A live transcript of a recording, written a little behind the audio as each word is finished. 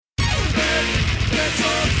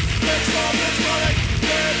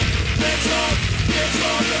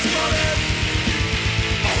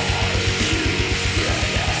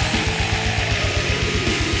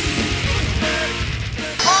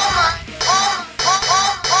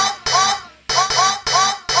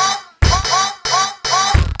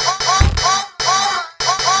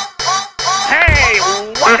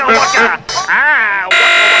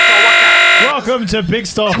Welcome to Big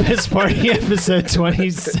Stall Piss Party episode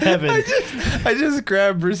 27. I just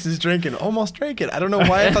grabbed Bruce's drink and almost drank it. I don't know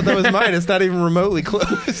why I thought that was mine. It's not even remotely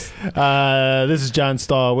close. This is John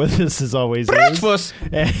Stahl with us as always. Breakfast.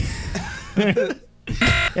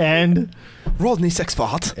 And Rodney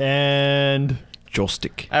Sexfart. And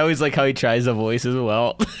Joystick. I always like how he tries the voice as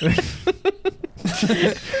well.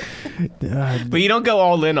 But you don't go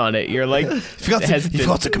all in on it. You're like, you forgot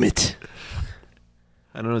to commit.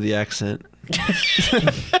 I don't know the accent.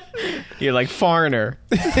 You're like foreigner.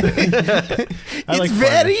 It's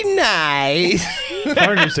very nice.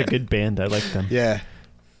 Foreigner's a good band. I like them. Yeah.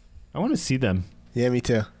 I want to see them. Yeah, me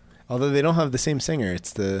too. Although they don't have the same singer.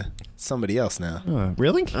 It's somebody else now. Oh,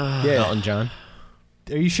 really? Yeah. Elton John.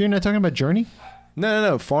 Are you sure you're not talking about Journey?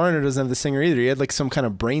 No. Foreigner doesn't have the singer either. He had like some kind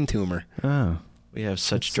of brain tumor. Oh. We have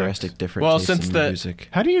such drastic difference Well, tastes since in the- music.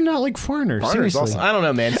 How do you not like Foreigner? Foreigner's Seriously. awesome. I don't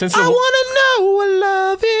know, man. Since I the, want to know what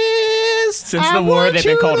love is. since the war, they've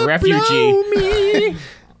been called refugee. Me.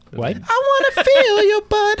 What? I want to feel your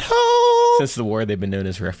butthole. Since the war, they've been known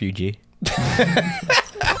as refugee.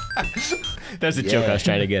 That's a joke I was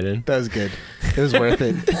trying to get in. That was good. It was worth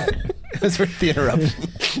it. It was worth the interruption.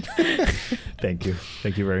 Thank you.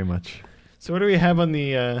 Thank you very much. So what do we have on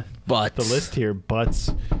the list here?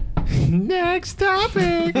 Butts. Next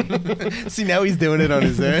topic. See, now he's doing it on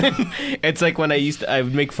his own. It's like when I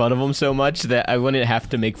would make fun of him so much that I wouldn't have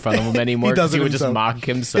to make fun of him anymore He does because he it would just himself. mock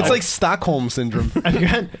himself. It's like Stockholm syndrome.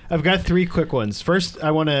 I've got three quick ones. First,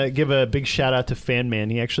 I want to give a big shout out to Fan Man.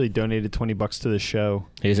 He actually donated $20 to the show.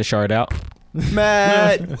 Here's a shard out.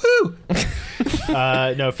 Matt, woo!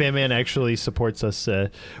 No, Fan Man actually supports us.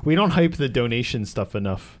 We don't hype the donation stuff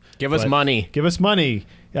enough. Give us But money. Give us money.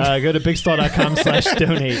 Go to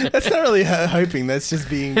bigstall.com/donate. That's not really hyping. That's just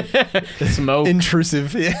being Smoke.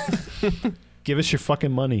 intrusive. Yeah. Give us your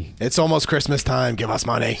fucking money. It's almost Christmas time. Give us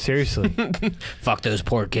money. Seriously. Fuck those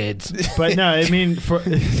poor kids. But no, I mean,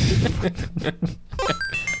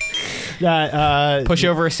 Push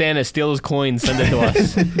over a Santa, steal his coins, send it to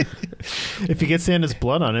us. if you get Santa's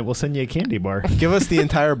blood on it, we'll send you a candy bar. Give us the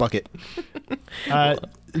entire bucket.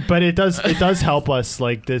 But it does help us.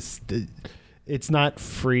 Like this, it's not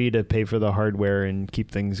free to pay for the hardware and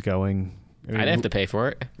keep things going. I didn't have to pay for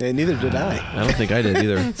it. And neither did I. I don't think I did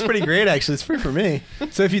either. It's pretty great, actually. It's free for me.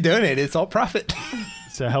 So if you donate, it's all profit.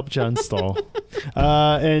 So help John Stahl.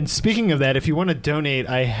 And speaking of that, if you want to donate,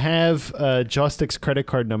 I have Joystick's credit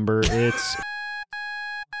card number. It's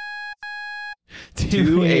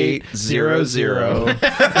 2800.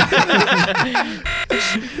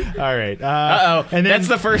 All right. Uh-oh. And then, That's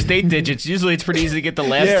the first 8 digits. Usually it's pretty easy to get the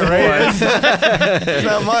last Yeah, right. four.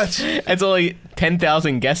 Not much. It's only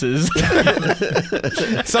 10,000 guesses.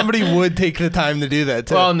 Somebody would take the time to do that,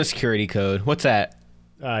 too. Well, in the security code. What's that?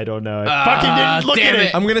 I don't know. I fucking didn't look damn at it.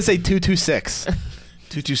 it. I'm going to say 226.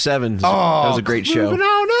 227. Oh, That was a great show. Moving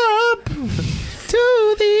on up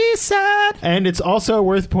To the side. And it's also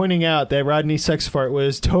worth pointing out that Rodney Sexfart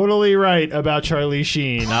was totally right about Charlie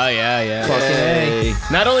Sheen. Oh, yeah. Yay.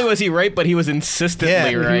 Not only was he right, but he was insistently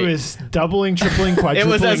Yeah, right. He was doubling, tripling, quadrupling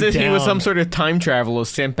It was as if he was down. some sort of time traveler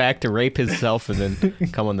sent back to rape himself and then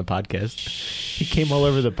come on the podcast. He came all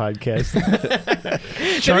over the podcast.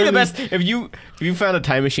 That'd be the best if you found a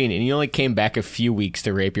time machine and you only came back a few weeks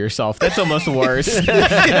to rape yourself. That's almost worse. It's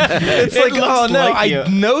like, looks oh, no, like you. I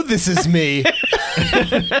know this is me.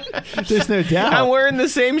 There's no doubt. I'm wearing the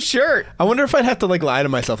same shirt. I wonder if I'd have to like lie to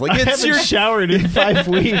myself. Like, I it's haven't your. showered in 5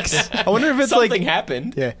 weeks. I wonder if it's Something like.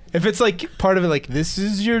 happened. Yeah. If it's like part of it, like, this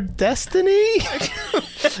is your destiny.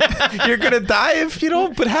 You're going to die if you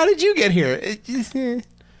don't. But how did you get here? It just, Why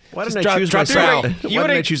Just didn't I choose drop the myself? route. Why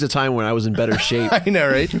didn't I choose a time when I was in better shape? I know,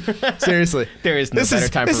 right? Seriously. There is no This better is-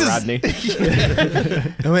 time for this is- Rodney.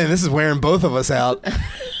 Oh, man, this is wearing both of us out.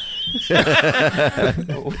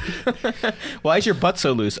 Why is your butt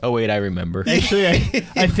so loose? Oh wait, I remember. Actually,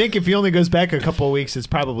 I think if he only goes back a couple of weeks, it's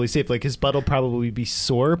probably safe. Like his butt will probably be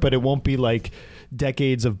sore, but it won't be like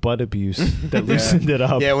decades of butt abuse that loosened it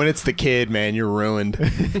up. Yeah, when it's the kid, man, you're ruined.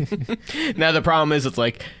 Now the problem is, it's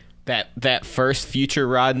like that first future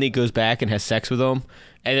Rodney goes back and has sex with him,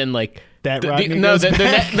 and then like That the Rodney next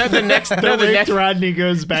The raped Rodney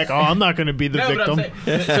goes back. Oh, I'm not going to be the No, but I'm victim.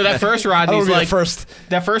 saying- so that first I Rodney's don't like first.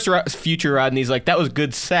 that first future Rodney's like, that was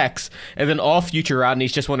good sex, and then all future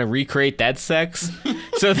Rodneys just want to recreate that sex.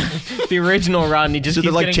 So the original Rodney just So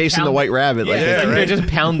they're keeps like getting chasing the pounded. white rabbit. Yeah, Like, it's like right. they're just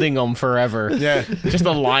pounding them forever. Yeah. Just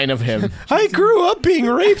a line of him. I grew up being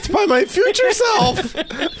raped by my future self.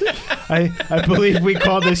 I believe we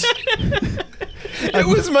call this. It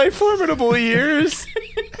was my formidable years.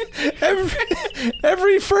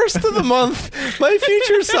 every first of the month, my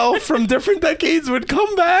future self from different decades would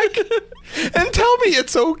come back and tell me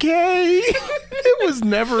it's okay. It was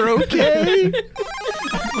never okay.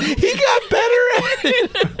 He got better at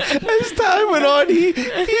it. As time went on, he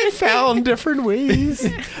found different ways.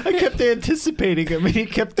 I kept anticipating him, and he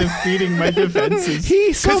kept defeating my defenses.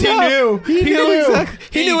 He knew. He knew exactly.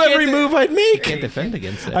 He knew every move I'd make. Can't defend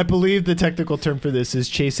against it. I believe the technical term for this is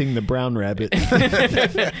chasing the brown rabbit.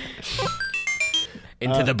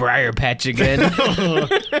 Into the briar patch again.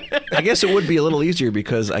 I guess it would be a little easier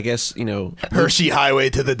because I guess, Hershey Highway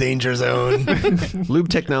to the danger zone. lube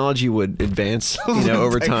technology would advance,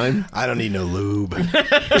 over time. I don't need no lube.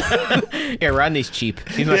 Yeah, Rodney's cheap.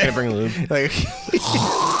 He's not gonna bring lube. Like,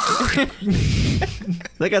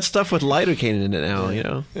 They got stuff with lidocaine in it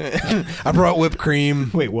now, I brought whipped cream.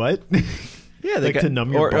 Wait, what? Yeah, they Like got to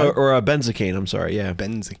numb your butt? or a benzocaine. I'm sorry. Yeah,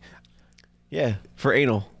 Benzene. yeah, for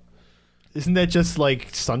anal. Isn't that just like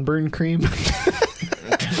sunburn cream?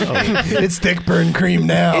 It's dick burn cream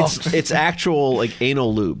now. It's actual like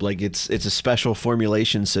anal lube. Like it's a special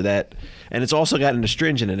formulation so that, and it's also got an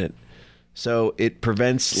astringent in it, so it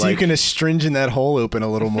prevents so you can astringent that hole open a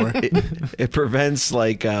little more. it prevents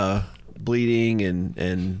like bleeding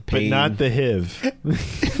and pain. But not the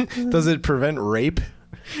HIV. Does it prevent rape?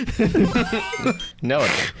 No,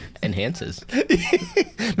 it enhances.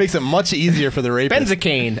 Makes it much easier for the rapist.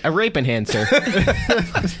 Benzocaine, a rape enhancer.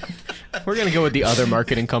 We're gonna go with the other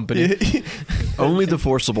marketing company. only the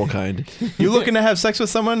forcible kind. You looking to have sex with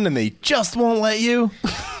someone and they just won't let you?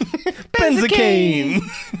 Benzocaine.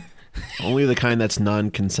 Only the kind that's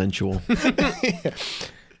non-consensual.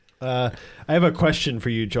 I have a question for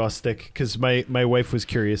you, Jawstick, because my wife was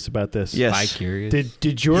curious about this. Yes. Bi curious.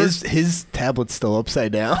 Did yours? His tablet's still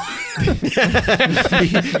upside down.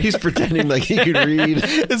 He's pretending like he can read.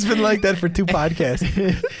 It's been like that for 2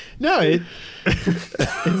 podcasts. No,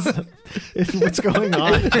 it's what's going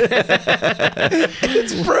on?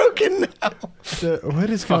 It's broken now. What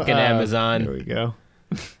is Fucking Amazon. There we go.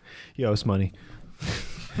 Yo, it's money.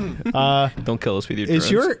 Don't kill us with your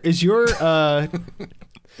drugs.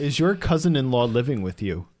 Is your cousin-in-law living with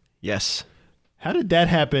you? Yes. How did that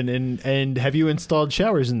happen? And have you installed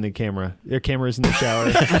showers in the camera? Your cameras in the shower.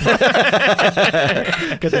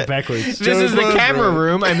 Got that backwards. This is the camera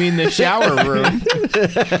room. I mean, the shower room.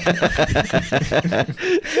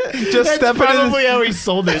 Just That's step probably how he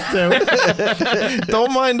sold it too.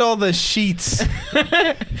 Don't mind all the sheets.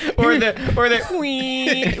 or the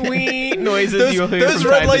wee wee noises you'll hear. Those from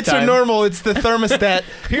red time lights to are time. normal. It's the thermostat.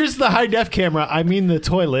 Here's the high def camera. I mean the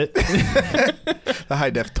toilet. The high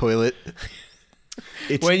def toilet.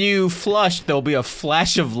 When you flush, there'll be a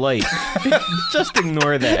flash of light. Just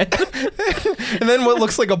ignore that. And then what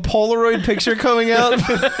looks like a Polaroid picture coming out.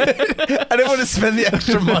 I didn't want to spend the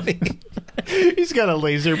extra money. He's got a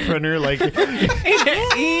laser printer like a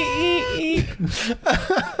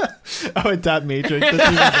dot matrix.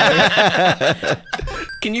 That's even better.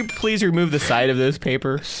 Can you please remove the side of this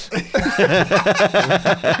paper?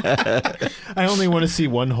 I only want to see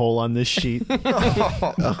one hole on this sheet. Hey,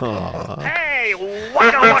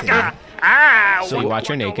 waka waka! Ah, So you watch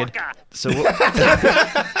her naked. So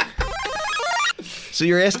so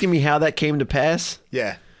you're asking me how that came to pass?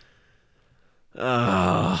 Yeah.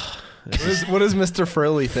 What does Mr.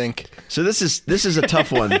 Furley think? So this is a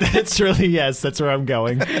tough one. It's really, yes, that's where I'm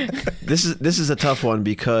going. This is a tough one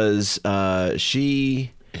because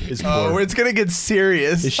she Is poor. Oh, it's gonna get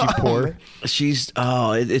serious. Is she poor?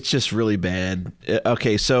 it's just really bad.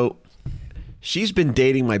 Okay, so she's been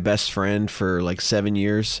dating my best friend for like 7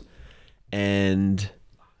 years, and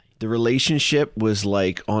the relationship was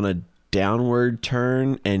like on a downward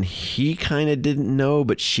turn, and he kind of didn't know,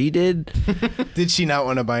 but she did. Did she not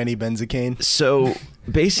want to buy any benzocaine? So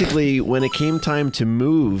basically, when it came time to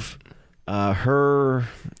move, I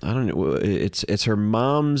don't know, it's her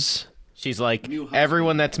mom's. She's like,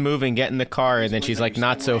 everyone that's moving, get in the car. And then she's like,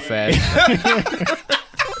 not so fast.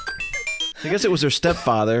 I guess it was her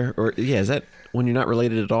stepfather, or is that when you're not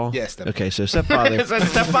related at all? Yeah, stepfather. Okay, so stepfather. Is that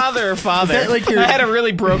stepfather or father? Is that like your- I had a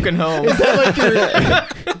really broken home.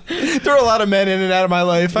 There are a lot of men in and out of my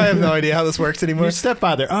life. I have no idea how this works anymore. Your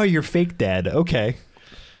stepfather. Oh, your fake dad. Okay.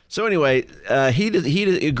 So anyway, he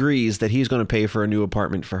agrees that he's going to pay for a new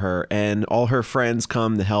apartment for her, and all her friends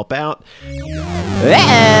come to help out.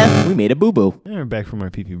 We made a boo-boo. We're back from our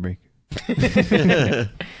pee-pee break. But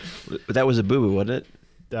that was a boo-boo, wasn't it?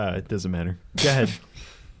 It doesn't matter. Go ahead.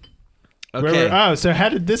 Okay. So how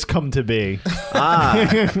did this come to be?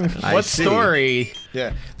 I What see. story?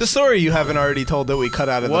 Yeah. The story you haven't already told that we cut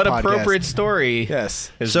out of What the podcast. appropriate story? Yes.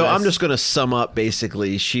 is So this? I'm just going to sum up.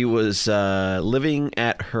 Basically, she was living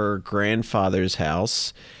at her grandfather's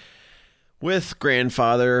house with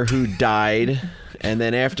grandfather who died, and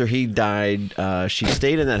then after he died, she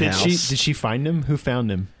stayed in that Did house. she find him? Who found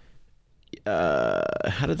him?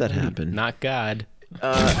 How did that happen? Not God.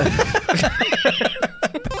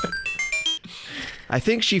 I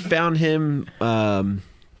think she found him.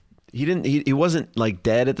 He didn't. He wasn't like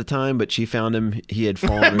dead at the time, but she found him. He had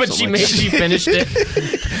fallen. Or But she something like that. she finished it.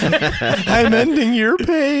 I'm ending your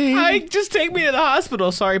pain. Just take me to the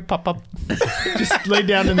hospital. Sorry, Pop. Just lay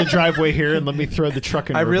down in the driveway here and let me throw the truck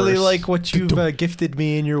in I really reverse. like what you've gifted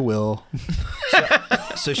me in your will.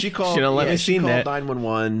 So she called. Should've let me she seen called that.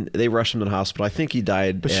 911. They rushed him to the hospital. I think he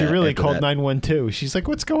died. But she really after called that. 912. She's like,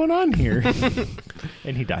 "What's going on here?"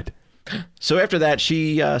 And he died. So after that,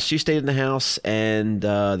 she stayed in the house, and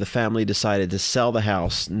the family decided to sell the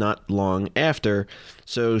house not long after.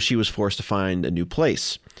 So she was forced to find a new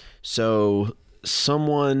place. So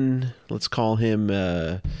someone, let's call him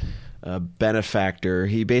a benefactor.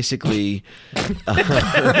 He basically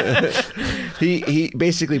he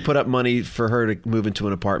basically put up money for her to move into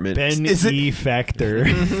an apartment. Ben Is it- E. Factor.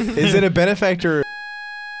 Is it a benefactor?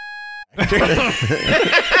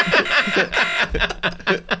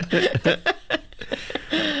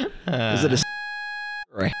 Is it a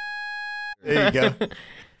right? There you go.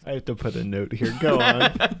 I have to put a note here. Go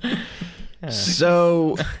on.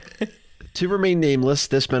 So, to remain nameless,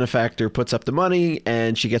 this benefactor puts up the money,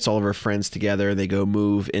 and she gets all of her friends together, and they go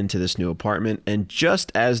move into this new apartment. And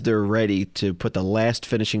just as they're ready to put the last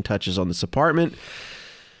finishing touches on this apartment,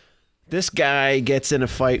 this guy gets in a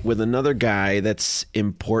fight with another guy that's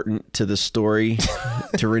important to the story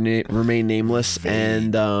to remain nameless.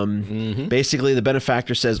 And basically, the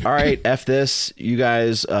benefactor says, all right, F this. You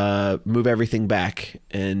guys move everything back.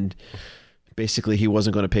 And basically, he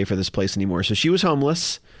wasn't going to pay for this place anymore. So she was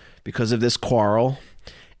homeless because of this quarrel.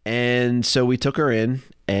 And so we took her in,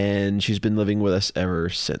 and she's been living with us ever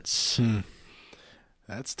since.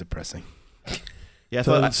 That's depressing. Yeah, I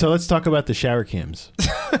So, thought, so let's talk about the shower cams.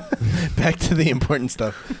 Back to the important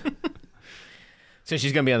stuff. So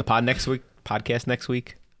she's gonna be on the podcast next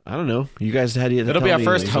week. I don't know. You guys had to It'll tell be our me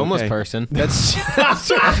first it's homeless okay. person. That's.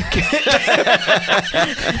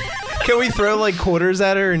 Can we throw like quarters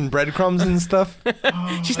at her and breadcrumbs and stuff?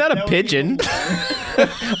 She's not a pigeon.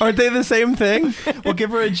 Aren't they the same thing? We'll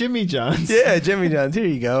give her a Jimmy John's. Yeah, Jimmy John's. Here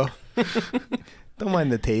you go. Don't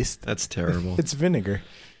mind the taste. That's terrible. It's vinegar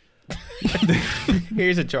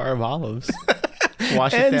Here's a jar of olives.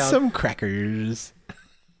 Wash it and down. some crackers.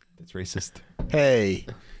 That's racist. Hey,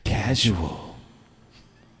 casual.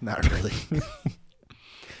 Not really.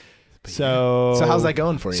 So So how's that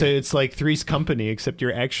going for you? So it's like Three's Company, except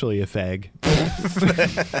you're actually a fag.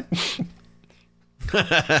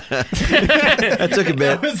 That took a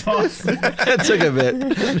bit. That's awesome. That took a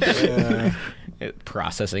bit.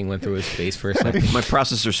 Processing went through his face for a second. My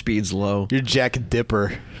processor speed's low. You're Jack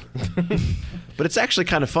Dipper. But it's actually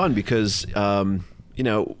kind of fun because, you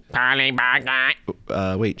know...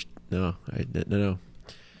 wait. No. No.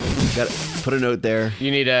 Got to put a note there. You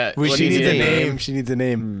need a. She what do you needs need a name. She needs a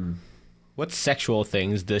name. What sexual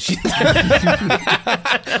things does she?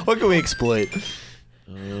 What can we exploit?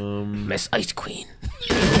 Miss Ice Queen.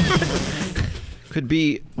 Could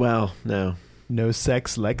be... Well, no. No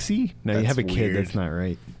sex, Lexi? No, you That's have a kid. weird. That's not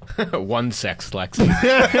right. One sex Lexi.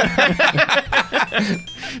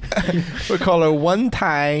 We'll call her One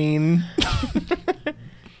Time.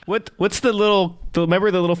 What's the little?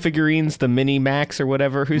 Remember the little figurines, the Mini Max or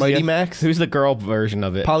whatever? Who's Mighty the, Max? Who's the girl version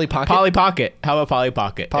of it? Polly Pocket? Polly Pocket. How about Polly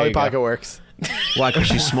Pocket? There Polly you go. Pocket works. Why? Because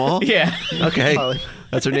she's small? Yeah. Okay. Polly.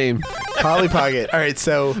 That's her name. Polly Pocket. All right,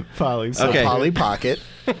 so Polly. Okay. Polly Pocket.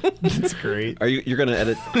 That's great. You're going to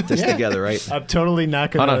edit this together, right? I'm totally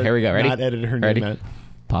not going to Hold on, here we go. Ready? not edit her Ready? name out.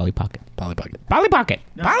 Polly Pocket. Polly Pocket. Polly Pocket.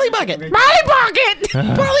 Polly Pocket. Polly Pocket.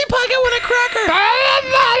 Polly Pocket with a cracker.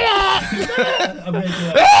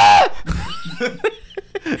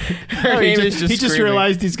 Her name is just he just screaming.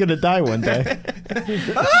 realized he's gonna die one day.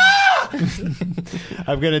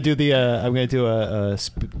 I'm gonna do a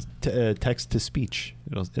text to speech.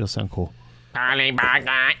 It'll sound cool. Polly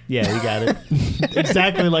Pocket. Yeah, you got it.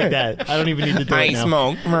 Exactly like that. I don't even need to do it now.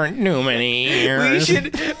 smoke for too many years.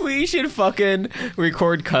 We should fucking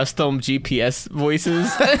record custom GPS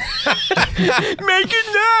voices. Make it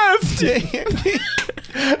left. Make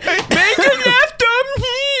it left. I'm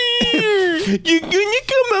here. You're gonna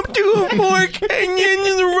come up to a fork and then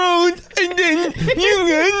the road, and then you're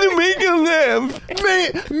gonna make a left. Make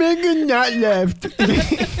Megan not left.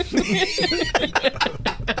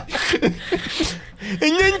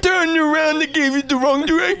 And then turned around and gave you the wrong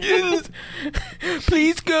directions.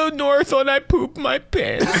 Please go north or I poop my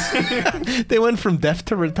pants. They went from deaf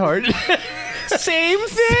to retarded. Same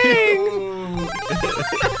thing.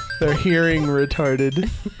 They're hearing retarded.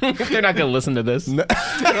 They're not going to listen to this.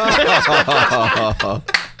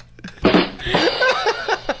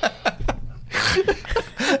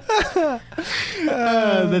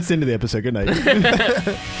 That's the end of the episode. Good night.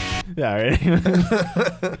 Yeah, all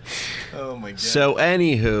right. Oh my god. So,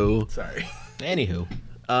 anywho, Sorry. Anywho.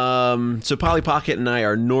 so Polly Pocket and I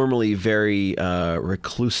are normally very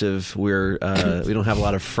reclusive. We don't have a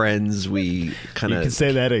lot of friends. We kind You can of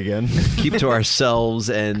say that again. keep to ourselves,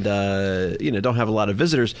 and don't have a lot of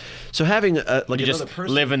visitors. So having like You another just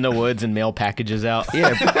person, live in the woods and mail packages out.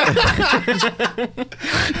 yeah,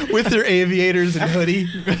 With their aviators and hoodie.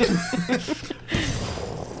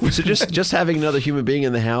 so just having another human being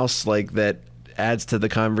in the house like that adds to the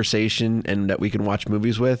conversation and that we can watch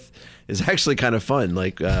movies with is actually kind of fun.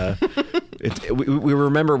 Like we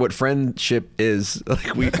remember what friendship is.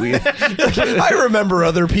 Like we I remember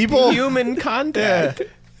other people. Human contact.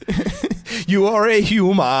 You are a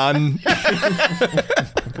human.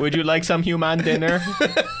 Would you like some human dinner?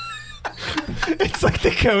 It's like the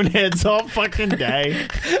Coneheads all fucking day.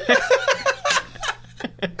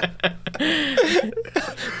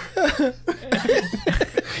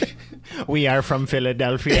 We are from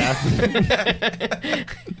Philadelphia.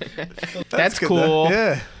 That's good, cool. though.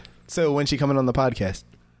 Yeah. So when's she coming on the podcast?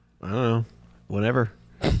 I don't know, whenever.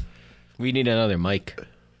 We need another mic.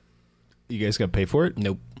 You guys got to pay for it?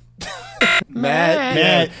 Nope.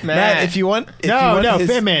 Matt, if you want, No, his-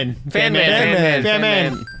 Fan Man. Fan man.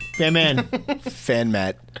 Fan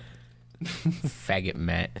Matt. Faggot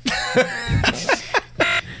Matt.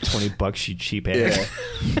 $20, you cheap ass.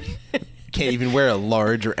 Yeah. Can't even wear a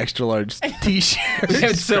large or extra large t-shirt.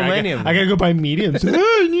 There's so many of them. I gotta go buy mediums.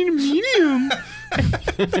 I need a medium.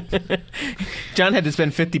 John had to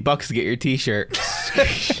spend $50 to get your t-shirt.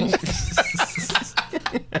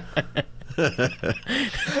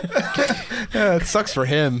 Yeah, it sucks for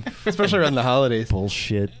him, especially around the holidays.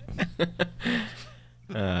 Bullshit.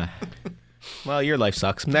 Well, your life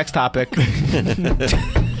sucks. Next topic.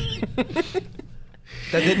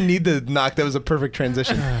 That didn't need the knock. That was a perfect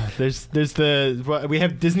transition. We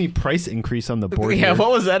have Disney price increase on the board. Yeah, here.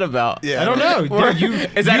 what was that about? Yeah. I don't know.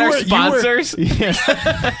 Is that our sponsors? Yeah.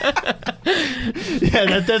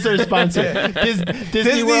 Yeah, that's our sponsor.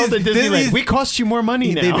 Disney World and Disneyland. Disney's- We cost you more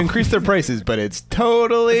money now. They've increased their prices, but it's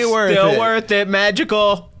totally worth Still it. worth it.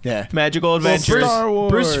 Magical. Yeah. Magical adventures. Star Wars.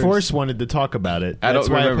 Bruce Force wanted to talk about it. I That's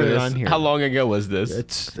don't why remember I put this. it on here. How long ago was this?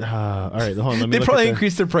 It's all right. Hold on. Let me They look probably at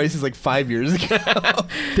increased their prices like 5 years ago.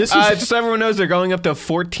 This was Just so everyone knows, they're going up to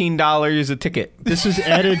 $14 a ticket. this was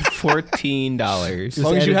added $14. As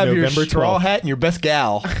long as you added have your November straw 12th. hat and your best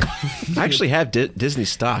gal. I actually have Disney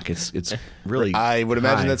stock. It's really. I would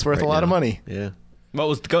imagine high that's worth right a lot of now. money. Yeah.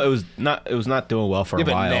 Well, it was not doing well for Yeah, a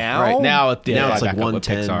but while. now? Right now, Now it's like back up with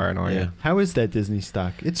 110. Pixar and all. Yeah. How is that Disney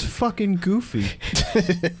stock? It's fucking goofy.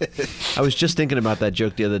 I was just thinking about that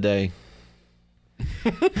joke the other day.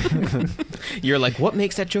 You're like, what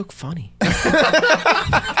makes that joke funny?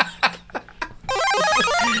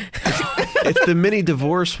 It's the mini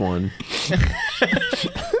divorce one.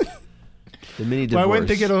 The mini divorce. Why wouldn't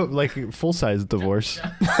they get a full size divorce?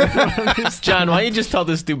 John, why don't you just tell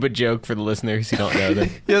this stupid joke for the listeners who don't know that?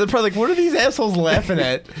 Yeah, they're probably like, what are these assholes laughing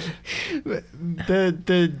at?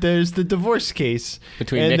 There's the divorce case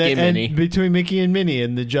Between Mickey and Minnie. between Mickey and Minnie,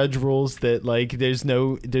 and the judge rules that like there's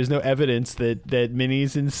no evidence that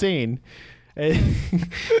Minnie's insane.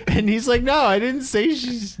 And he's like, no, I didn't say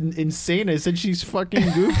she's insane. I said she's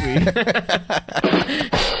fucking goofy.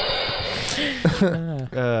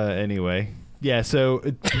 Anyway. Yeah, so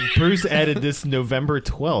Bruce added this November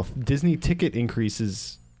 12th. Disney ticket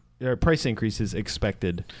increases, or price increases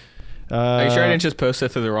expected. Are you sure I didn't just post it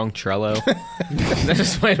to the wrong Trello? That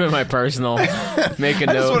just might have been my personal. Make a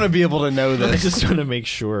I just note. want to be able to know I this. just want to make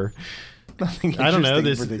sure. Nothing I don't know.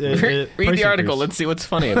 interesting This particular. Read price the article. increase. Let's see what's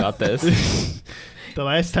funny about this. The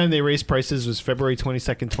last time they raised prices was February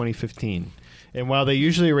 22nd, 2015. And while they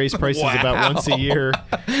usually raise prices about once a year,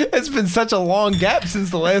 It's been such a long gap since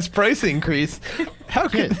the last price increase. How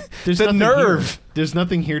could there's the nothing nerve? Here. There's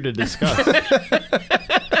nothing here to discuss.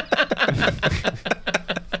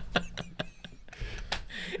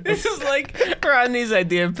 This is like Rodney's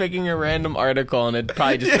idea of picking a random article and it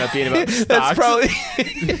probably just ended up being about stocks. That's probably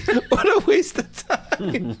what a waste of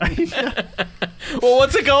time. Well,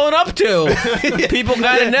 what's it going up to? People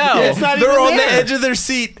gotta know. It's not They're even on there. the edge of their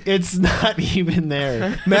seat. It's not even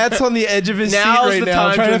there. Matt's on the edge of his Now's seat right the now,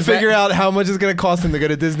 time trying to to figure out how much it's going to cost him to go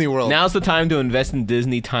to Disney World. Now's the time to invest in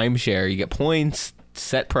Disney timeshare. You get points,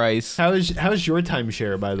 set price. How's your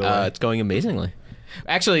timeshare, by the way? It's going amazingly.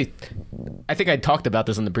 Actually, I think I talked about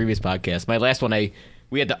this on the previous podcast. My last one,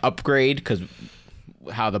 we had to upgrade because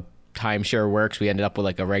how the timeshare works. We ended up with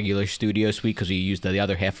like a regular studio suite because we used the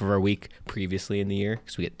other half of our week previously in the year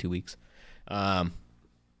because we get 2 weeks. But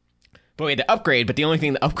we had to upgrade. But the only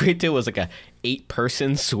thing to upgrade to was like a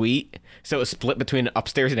 8-person suite, so it was split between an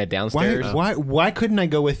upstairs and a downstairs. Why couldn't I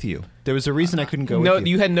go with you? There was a reason I couldn't go No, with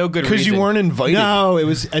you. you had no good reason. Because you weren't invited. No, it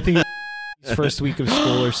was, I think, it was first week of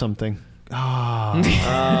school or something.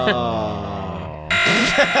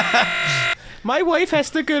 My wife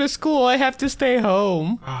has to go to school. I have to stay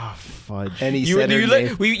home. Fudge. And he You, said her you,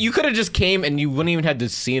 name. you could have just came and you wouldn't even have to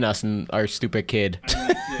seen us and our stupid kid.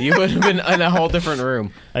 You would have been in a whole different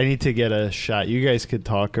room. I need to get a shot. You guys could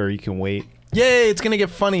talk or you can wait. Yay, it's going to get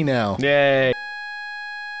funny now. Yay.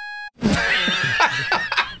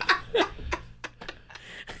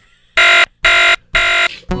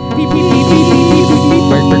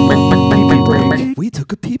 We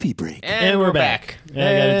took a pee-pee break. And we're back. And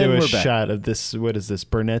I gotta do And a we're back. shot of this. What is this?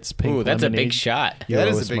 Burnett's Pink Ooh, that's a Lemonade. big shot. You That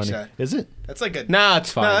owe is a us big money. shot. Is it? That's like a... No,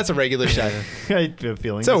 it's fine. No, that's a regular shot. I have a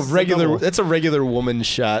feeling. It's a This is regular... double. That's a regular woman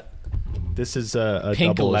shot. This is a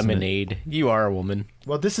Pink double, isn't it? lemonade. You are a woman.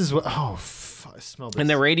 Well, this is what. Oh, I smell this. In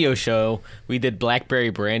the radio show, we did blackberry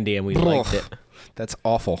brandy and we liked it. That's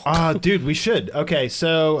awful. Dude, we should. Okay,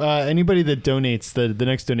 so anybody that donates, the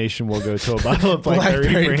next donation will go to a bottle of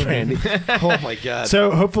blackberry brandy. Oh my god.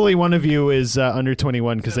 So hopefully one of you is under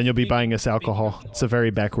 21, because then you'll be buying us alcohol. It's a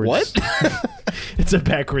very backwards. What? It's a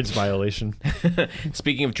backwards violation.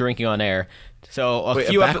 Speaking of drinking on air, so a Wait,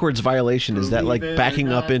 few a backwards violation, is that like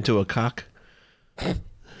backing up into a cock?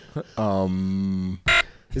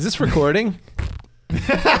 Is this recording?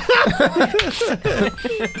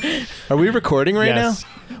 Are we recording right Yes.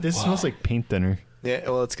 This smells like paint thinner. now? Yeah,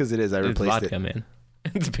 well, it's because it is. I It's replaced vodka, it. man.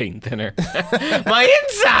 It's paint thinner. My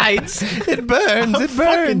insides. It burns. I'm It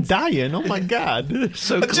fucking burns. dying. Oh my god.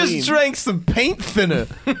 So I clean. just drank some paint thinner.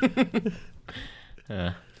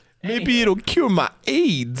 Maybe it'll cure my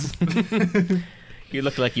AIDS. You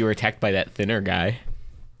look like you were attacked by that thinner guy.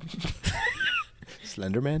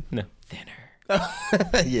 Slenderman? No, thinner.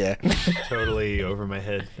 Yeah. Totally over my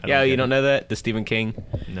head. Yeah, you don't know that? The Stephen King.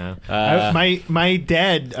 No. Uh, My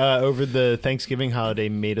dad over the Thanksgiving holiday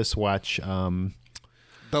made us watch. The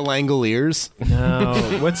Langoliers? No,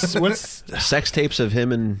 what's Sex tapes of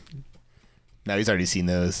him and No, he's already seen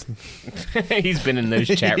those. He's been in those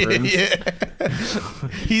chat rooms.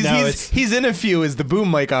 He's in a few as the boom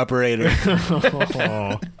mic operator.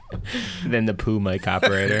 Then the poo mic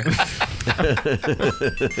operator.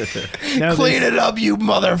 now Clean it up, you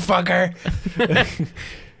motherfucker.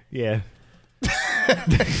 Yeah.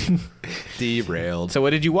 Derailed. So what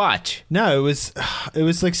did you watch? No, it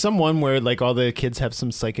was like someone where like all the kids have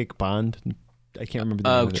some psychic bond. I can't remember the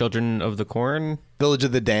name of it. Children of the Corn. Village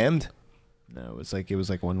of the Damned? No, it was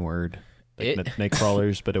like one word. Like It-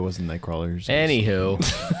 Nightcrawlers, but it wasn't Nightcrawlers. Anywho.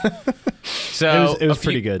 So it was a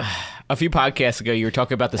pretty few- good. A few podcasts ago, you were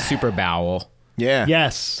talking about the Super Bowel. Yeah.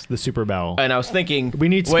 Yes, the Super Bowel. And I was thinking, We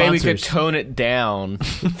need way we could sponsors. tone it down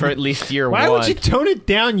for at least year Why one. would you tone it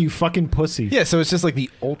down, you fucking pussy? Yeah, so it's just like the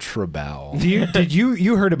Ultra Bowl. Did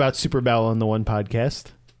you heard about Super Bowel on the one podcast,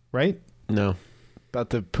 right? no. About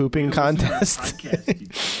the pooping contest.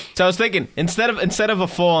 So I was thinking, instead of a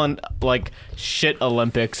full on like shit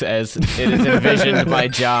Olympics as it is envisioned by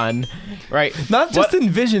John, right? Not just What-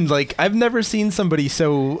 envisioned, like I've never seen somebody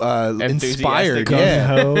so inspired. Enthusiastic. Yeah.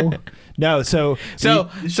 Ho. No, so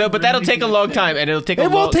but that'll take a long time, and it'll take a it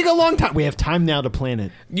long. won't take a long time. We have time now to plan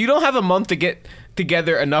it. You don't have a month to get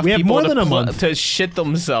together enough We have people more to, than a month. to shit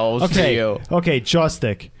themselves to Okay, you. okay,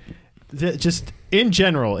 Jawstick. Just in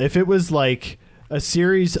general, if it was like a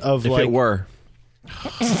series of If like, it were.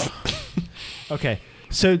 okay.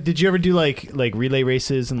 So did you ever do like relay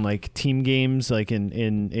races and like team games like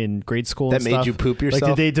in grade school? That and made stuff? you poop Like,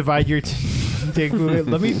 yourself? did they divide your?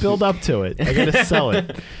 Let me build up to it. I gotta sell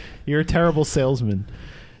it. You're a terrible salesman.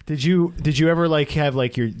 Did you ever like have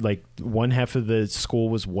like your like one half of the school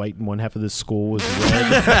was white and one half of the school was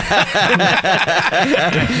red?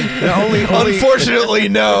 Unfortunately,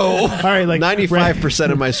 no. All right, like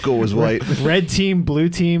 95% of my school was white. red team, blue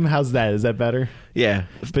team. How's that? Is that better? Yeah.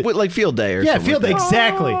 But- With, like field day or Yeah, something. field like day. that.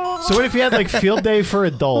 Exactly. So what if you had like field day for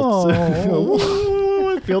adults?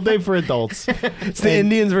 Field day for adults. It's the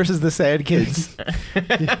Indians versus the sad kids.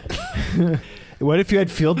 What if you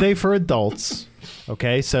had field day for adults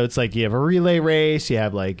Okay, so it's like you have a relay race, you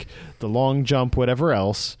have like the long jump, whatever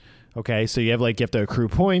else. Okay, so you have to accrue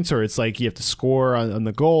points, or it's like you have to score on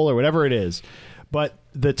the goal or whatever it is. But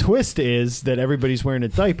the twist is that everybody's wearing a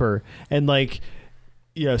diaper, and like,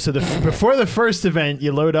 you know, so before the first event,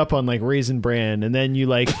 you load up on like Raisin Bran, and then you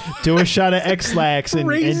like do a shot of X-Lax and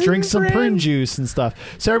drink some prune juice and stuff.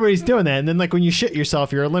 So everybody's doing that, and then like when you shit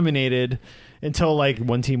yourself, you're eliminated until like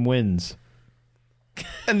one team wins.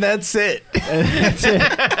 And that's it.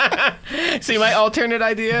 See, my alternate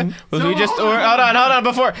idea was hold on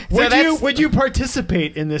before. Would you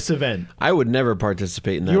participate in this event? I would never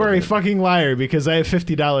participate in that. You are a event. fucking liar, because I have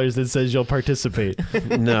 $50 that says you'll participate.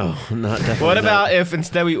 No, not definitely. What not. about if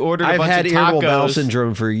instead we ordered a I've bunch had of irritable bowel tacos?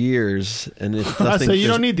 syndrome for years, and it's nothing. So you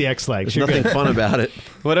don't there's- need the X-Lax. There's nothing fun about it.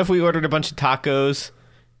 What if we ordered a bunch of tacos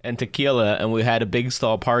and tequila, and we had a big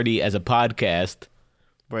stall party as a podcast,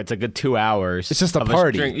 where it's a good 2 hours? It's just a of us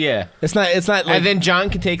party. Yeah. It's not like, And then John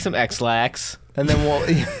can take some X-Lax. and then we'll.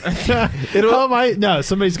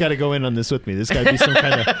 Somebody's got to go in on this with me. There's got to be some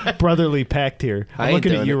kind of brotherly pact here. I I'm ain't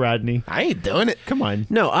looking at doing you, it. Rodney. I ain't doing it. Come on.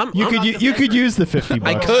 No, You could use the $50.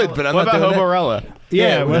 I could, but I'm What not about doing it. Hobarella?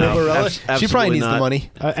 Yeah, no. whatever. She Absolutely probably needs not. the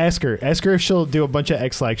money. Ask her if she'll do a bunch of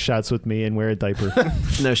X-Lax shots with me and wear a diaper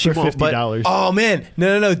No, she for won't. But $50. Oh man,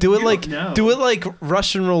 no! Do it like know.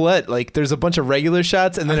 Russian roulette. Like there's a bunch of regular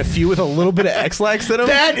shots and then a few with a little bit of X-Lax in them.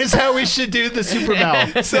 That is how we should do the Super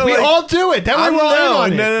Bowl. So, we like, all do it. That way we're all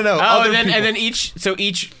in on it. No. Oh, Other and then people.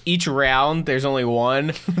 each round there's only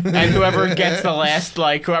one, and whoever gets the last,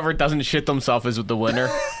 like whoever doesn't shit themselves is the winner.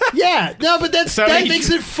 Yeah, no, but that So makes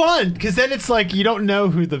it fun, because then it's like you don't know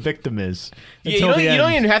who the victim is Yeah, until the you end.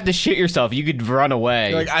 don't even have to shit yourself. You could run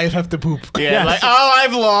away. Like I have to poop. yeah, Yes. like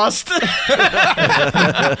I've lost.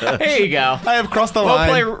 Here you go. I have crossed the We'll line.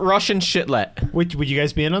 play Russian shitlet. Would you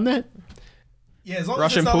guys be in on that? Yeah, as long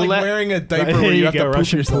Russian as it's not like poulette? wearing a diaper There where you you have go, to poop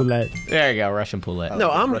Russian yourself. roulette. There you go, Russian poulet. no,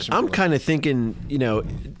 Russian I'm roulette. kind of thinking,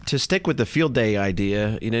 to stick with the field day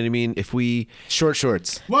idea. You know what I mean? If we Short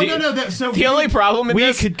shorts. Well, The- the only problem with we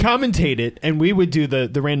this- could commentate it, and we would do the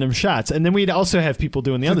random shots, and then we'd also have people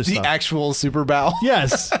doing the other The stuff. actual Super Bowl.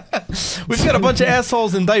 Yes, We've got a bunch of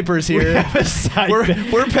assholes in diapers here. We're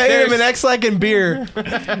paying them in X-Lax and beer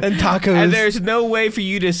and tacos. And there's no way for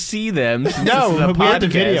you to see them. since this is No, a we have to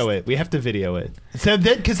podcast. video it. We have to video it. So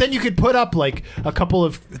because then you could put up like a couple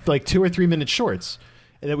of like 2 or 3 minute shorts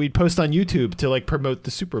that we'd post on YouTube to like promote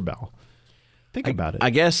the Super Bowl. Think about it. I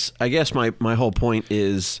guess my whole point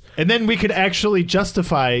is And then we could actually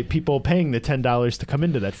justify people paying the $10 to come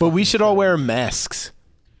into that. But we should all wear masks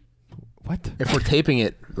What? if we're taping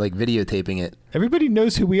it, like videotaping it. Everybody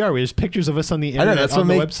knows who we are. There's pictures of us on the I internet. know that's on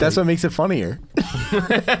what the makes website. that's what makes it funnier.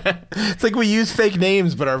 It's like we use fake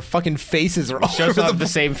names, but our fucking faces are all Shows over off the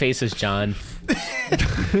same face as John.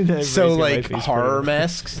 Everybody's So got my like face horror put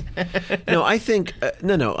masks. no. I think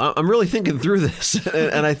I'm really thinking through this,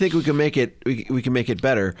 and I think we can make it we can make it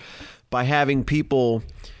better by having people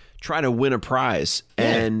try to win a prize.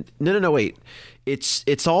 And no, wait.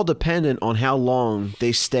 It's all dependent on how long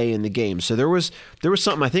they stay in the game. So there was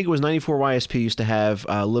something, I think it was 94 YSP used to have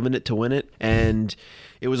Limit It to Win It, and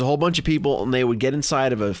it was a whole bunch of people, and they would get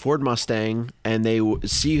inside of a Ford Mustang, and they would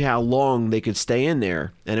see how long they could stay in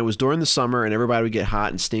there. And it was during the summer, and everybody would get hot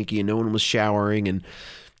and stinky, and no one was showering, and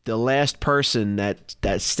the last person that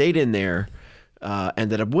stayed in there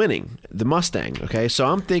ended up winning the Mustang. Okay, so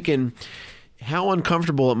I'm thinking how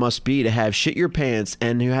uncomfortable it must be to have shit your pants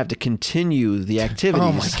and you have to continue the activities.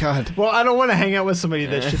 Oh my god. Well, I don't want to hang out with somebody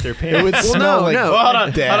that shit their pants. It would smell like no. Well, hold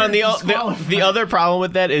on. death. Hold on. The other problem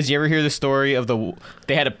with that is, you ever hear the story of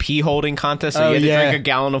they had a pee holding contest, so Oh, you had to yeah. drink a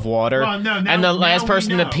gallon of water, Well, no, now- and the now last we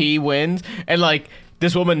person to know. pee wins, and like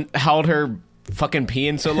this woman held her fucking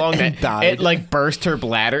peeing so long that died. it like burst her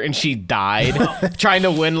bladder and she died trying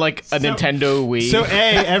to win like a Nintendo Wii. So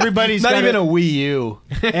everybody's Not gotta, even a Wii U.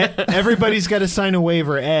 everybody's got to sign a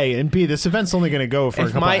waiver. And B, this event's only going to go for a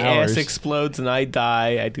if couple my hours. ass explodes and I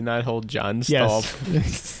die, I do not hold John Stahl.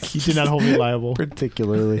 Yes, you do not hold me liable.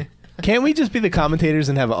 Particularly. Can't we just be the commentators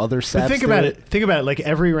and have other But saps think do about it. Think about it. Like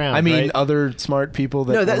every round. I mean, right? other smart people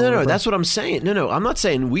that No, that's what I'm saying. No, I'm not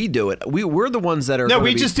saying we do it. We're the ones that are. no, gonna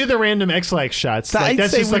we be- just do the random X-Lax shots. I'd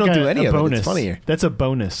That's say just we like don't a, do any a of it. It's bonus. funnier. That's a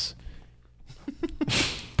bonus.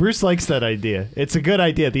 Bruce likes that idea. It's a good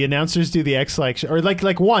idea. The announcers do the X-Lax, or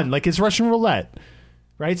like one, like it's Russian roulette,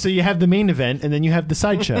 right? So you have the main event, and then you have the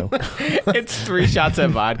sideshow. It's 3 shots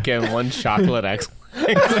of vodka and 1 chocolate X.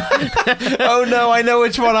 Oh no, I know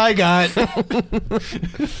which one I got.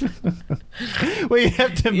 Well, you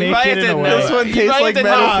have to make might it have in a to way. know. This one You tastes might like have to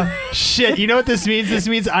medicine. know. Shit, you know what this means? This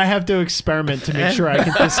means I have to experiment to make sure I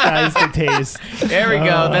can disguise the taste. There we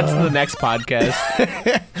go. That's the next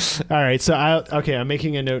podcast. All right, so I'm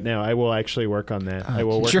making a note now. I will actually work on that. I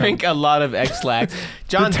will work Drink a lot of X-Lax.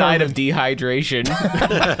 John died of dehydration.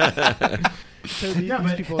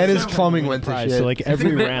 And his plumbing went to shit. So like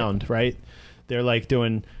every round, right? They're like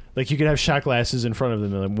doing like you could have shot glasses in front of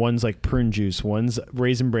them. And one's like prune juice, one's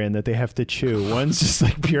raisin bran that they have to chew, one's just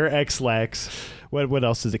like pure X-Lax. What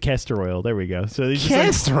else is it? Castor oil. There we go. So they just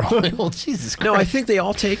Castor oil. Jesus Christ. No, I think they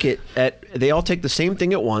all take the same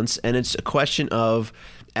thing at once, and it's a question of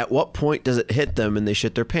at what point does it hit them and they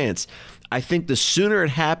shit their pants. I think the sooner it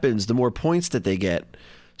happens, the more points that they get,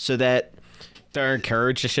 so that They're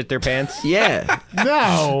encouraged to shit their pants. yeah.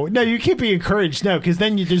 No, you can't be encouraged. No, because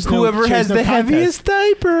then you just Whoever has the heaviest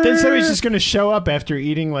diaper. Then somebody's just going to show up after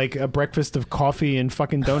eating like a breakfast of coffee and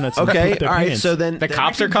fucking donuts. And Okay, poop their all right. pants. So then The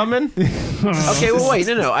cops are coming? Okay, well, wait,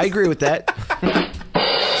 no, I agree with that.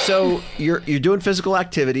 So you're doing physical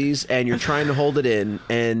activities and you're trying to hold it in,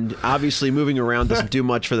 and obviously moving around doesn't do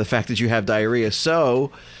much for the fact that you have diarrhea.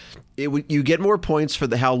 So you get more points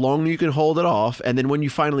for how long you can hold it off, and then when you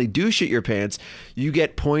finally do shit your pants, you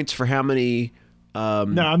get points for how many. No,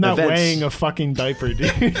 I'm not events. weighing a fucking diaper,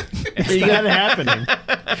 dude. It's not happening.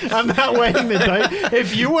 I'm not weighing the diaper.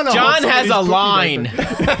 If you want to, John has a line.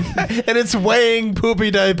 And it's weighing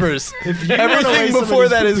poopy diapers. wanna weigh Everything before somebody's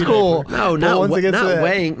that is poopy cool. No, But not once it gets to that-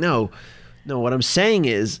 weighing. No. What I'm saying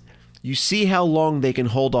is, you see how long they can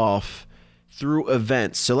hold off through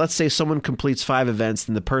events. So let's say someone completes 5 events,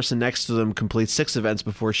 and the person next to them completes 6 events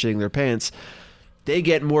before shitting their pants. They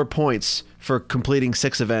get more points for completing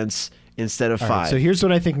 6 events instead of 5. All right, so here's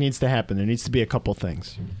what I think needs to happen. There needs to be a couple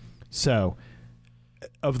things. So,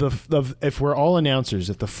 if we're all announcers,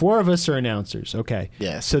 if the 4 of us are announcers, okay.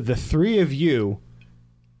 Yes. So the 3 of you,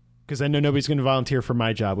 because I know nobody's going to volunteer for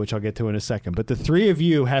my job, which I'll get to in a second, but the 3 of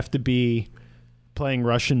you have to be playing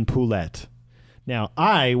Russian roulette. Now,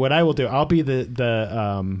 what I will do, I'll be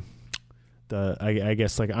I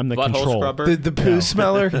guess like I'm the Butthole control. scrubber. The poo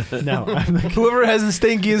smeller. No, I'm the, Whoever has the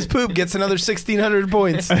stinkiest poop gets another 1,600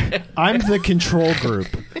 points. I'm the control group.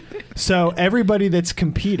 So everybody that's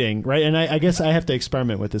competing, right? And I guess I have to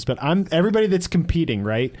experiment with this, but everybody that's competing,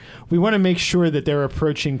 right? We want to make sure that they're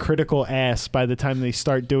approaching critical ass by the time they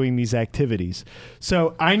start doing these activities.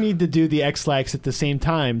 So I need to do the X-Lax at the same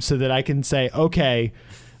time so that I can say, okay,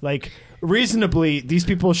 like reasonably, these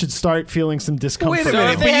people should start feeling some discomfort. Wait a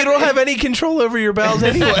minute, if they but you have- don't have any control over your bowels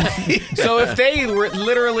anyway. So if they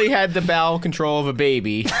literally had the bowel control of a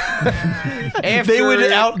baby, after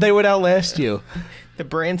they would outlast you. the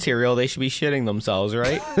bran cereal, they should be shitting themselves,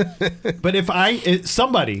 right? But if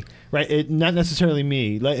somebody, right, not necessarily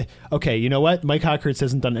me, like, okay, you know what? Mike Hockerts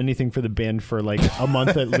hasn't done anything for the band for like a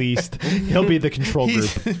month at least. He'll be the control group.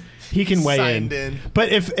 He can weigh signed in. in.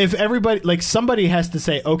 But if everybody, like somebody has to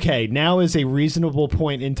say, okay, now is a reasonable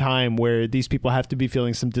point in time where these people have to be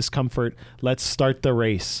feeling some discomfort. Let's start the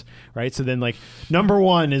race, right? So then like number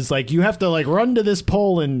 1 is like you have to like run to this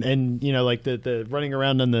pole and you know like the running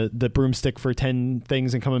around on the broomstick for 10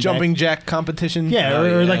 things and coming back. Jumping jack competition. Yeah,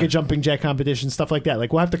 Oh, or like a jumping jack competition, stuff like that.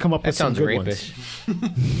 Like we'll have to come up That with some sounds good rapish.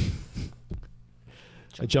 ones.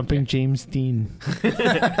 A jumping James Dean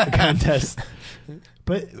contest.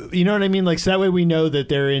 But you know what I mean? Like, so that way we know that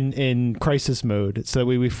they're in crisis mode. So that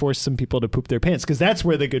way we force some people to poop their pants, because that's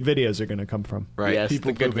where the good videos are going to come from. right. Yes,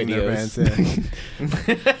 People the good pooping their videos. pants,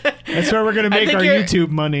 yeah. That's where we're going to make think our you're- YouTube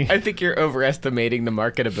money. I think you're overestimating the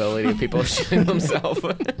marketability of people shitting themselves.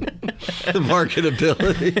 The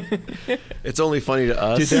marketability. It's only funny to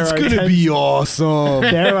us. Dude, there It's are gonna tens- be awesome.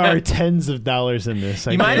 There are tens of dollars in this.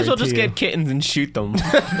 I You might as well just guarantee get kittens and shoot them.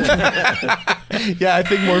 Yeah, I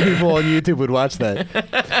think more people on YouTube would watch that.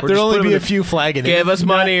 There'd only be a few flagging Give it. us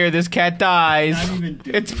money or this cat dies. Not even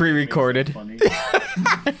doing It's pre-recorded. funny.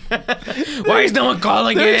 Why is no one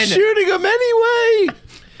calling They're in? shooting them anyway.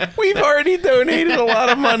 We've already donated a lot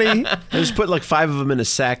of money. Just put like 5 of them in a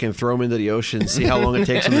sack and throw them into the ocean. See how long it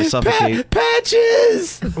takes them to suffocate.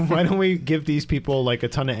 Patches. Why don't we give these people like a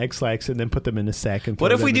ton of X-Lax and then put them in a sack and What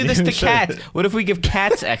throw if we them do in this the to ocean? cats? What if we give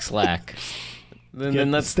cats X-Lac?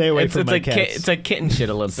 Then let's stay away from it's my like cats. It's like kitten shit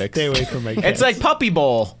Olympics. Stay away from my cats. It's like Puppy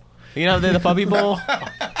Bowl. You know the Puppy Bowl?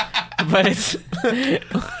 But it's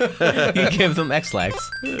you give them X-Lax.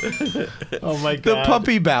 oh my The god,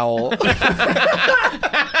 puppy bowel.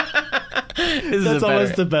 That's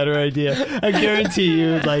almost a better idea. I guarantee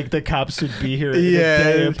you, like the cops would be here. In a day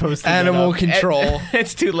Yeah. and posting Animal that up. control.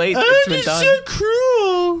 It's too late. It's been done.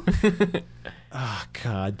 cruel. Oh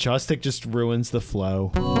God, Joystick just ruins the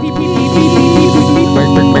flow.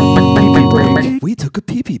 We took a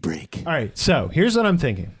pee-pee break. All right, so here's what I'm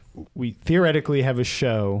thinking. We theoretically have a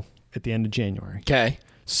show at the end of January. Okay.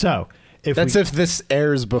 So if If this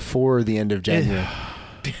airs before the end of January.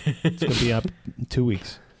 it's gonna be up in 2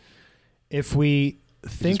 weeks. If we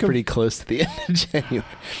It's think of pretty close to the end of January.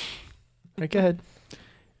 Right, go ahead.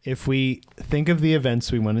 if we think of the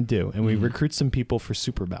events we want to do and we recruit some people for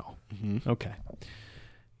Super Bowl, okay,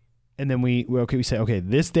 and then we say, okay,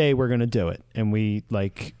 this day we're gonna do it, and we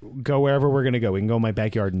like go wherever we're gonna go. We can go in my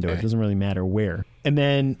backyard and do it. It doesn't really matter where. And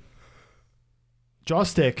then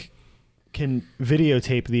Joystick can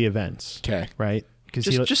videotape the events, Okay. right? Because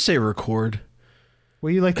Just say record.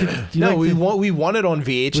 well, you like to. We want it on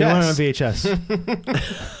VHS. We want it on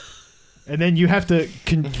VHS. And then you have to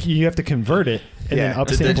convert it and then Yeah.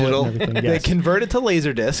 upsample it digital. and everything. They Yes. convert it to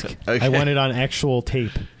Laserdisc. Okay. I want it on actual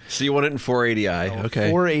tape. So you want it in 480i. Okay.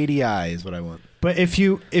 480i is what I want. But if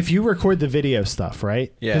you record the video stuff,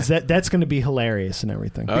 right? Yeah. Because that's going to be hilarious and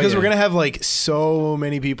everything. Oh, Because yeah. we're gonna have like so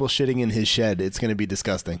many people shitting in his shed. It's gonna be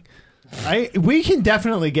disgusting. We can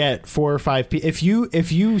definitely get 4 or 5 people.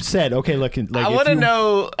 If you said, okay, look, like I if want to you-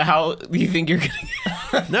 know how you think you're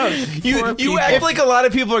gonna. No, You act like a lot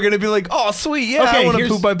of people are gonna be like, oh sweet, yeah, Okay, I want to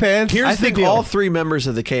here's- poop my pants. here's I the think deal. all 3 members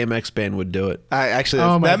of the KMX band would do it. Actually,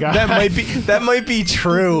 Oh my God. that might be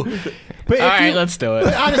true. But if All right, you, let's do it.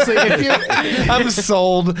 but honestly, I'm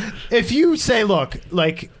sold. if you say, look,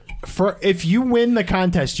 like if you win the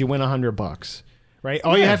contest, you win $100. Right,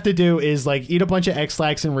 all you have to do is like eat a bunch of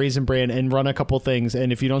X-Lax and Raisin Bran and run a couple things,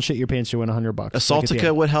 and if you don't shit your pants, you win $100.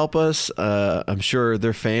 Assaultica would help us. I'm sure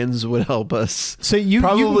their fans would help us. So you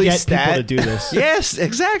Probably get Stat. people to do this. Yes,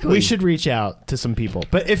 exactly. We should reach out to some people.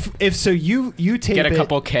 But if so, you tape Get a it,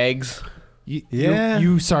 couple kegs. You, Yeah.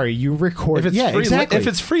 you record. If it's yeah, free, exactly. if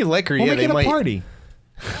it's free liquor, we'll yeah, make they it a might. party.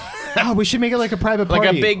 Oh, we should make it like a private party.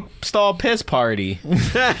 Like a big stall piss party.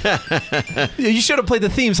 Yeah, you should have played the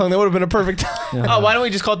theme song. That would have been a perfect time. Oh, why don't we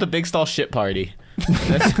just call it the big stall shit party?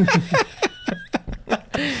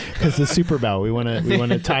 because the Super Bowl. We want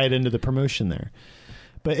to tie it into the promotion there.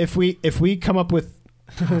 But if we come up with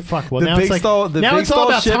fuck, well The now big it's like stall- the now big it's all stall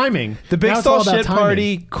about shit- timing. The big Now it's all stall about shit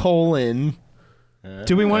timing. party :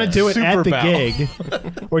 Do we want to do it at Super the Bowl. gig,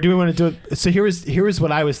 or do we want to do it? So here's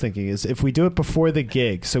what I was thinking: is if we do it before the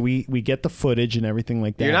gig, so we get the footage and everything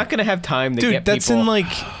like that. You're not gonna have time to Dude, get that's people. in like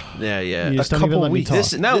Yeah, yeah. You just a don't even couple let me weeks. talk.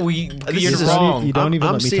 This- No, This you're is- wrong. You don't even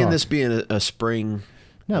I'm let me seeing talk. this being a spring.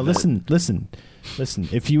 No, listen.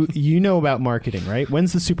 If you know about marketing, right?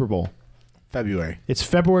 When's the Super Bowl? February. It's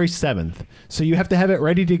February 7th. So you have to have it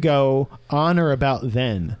ready to go on or about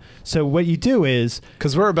then. So what you do is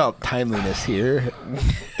Because we're about timeliness here.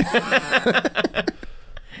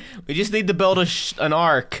 We just need to build an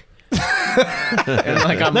ark in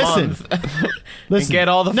like a month. And listen. get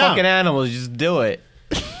all the No. fucking animals. Just do it.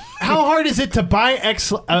 How hard is it to buy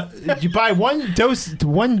you buy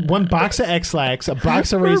one box of X-Lax, a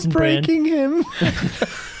box of We're Raisin Bran. breaking him.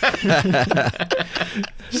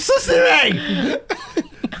 Just listen to me.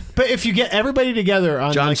 But if you get everybody together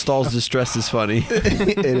on John like, Stahl's distress is funny.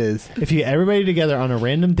 It is. if you get everybody together on a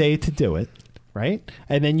random day to do it, right?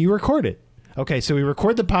 And then you record it. Okay, so we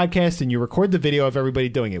record the podcast and you record the video of everybody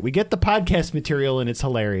doing it. We get the podcast material and it's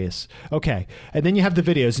hilarious. Okay, and then you have the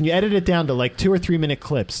videos and you edit it down to like 2 or 3 minute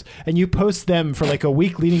clips and you post them for like a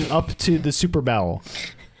week leading up to the Super Bowl.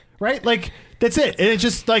 Right? Like, that's it. And it's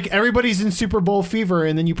just like everybody's in Super Bowl fever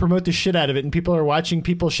and then you promote the shit out of it and people are watching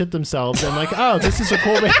people shit themselves and like, oh, this is a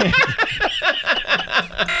cool band.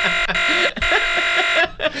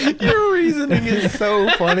 Your reasoning is so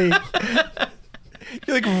funny.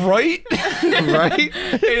 You're like, right? Right?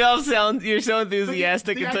 You're so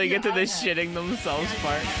enthusiastic until you get to the shitting themselves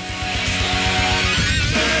part.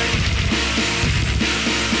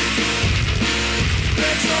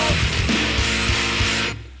 Let's all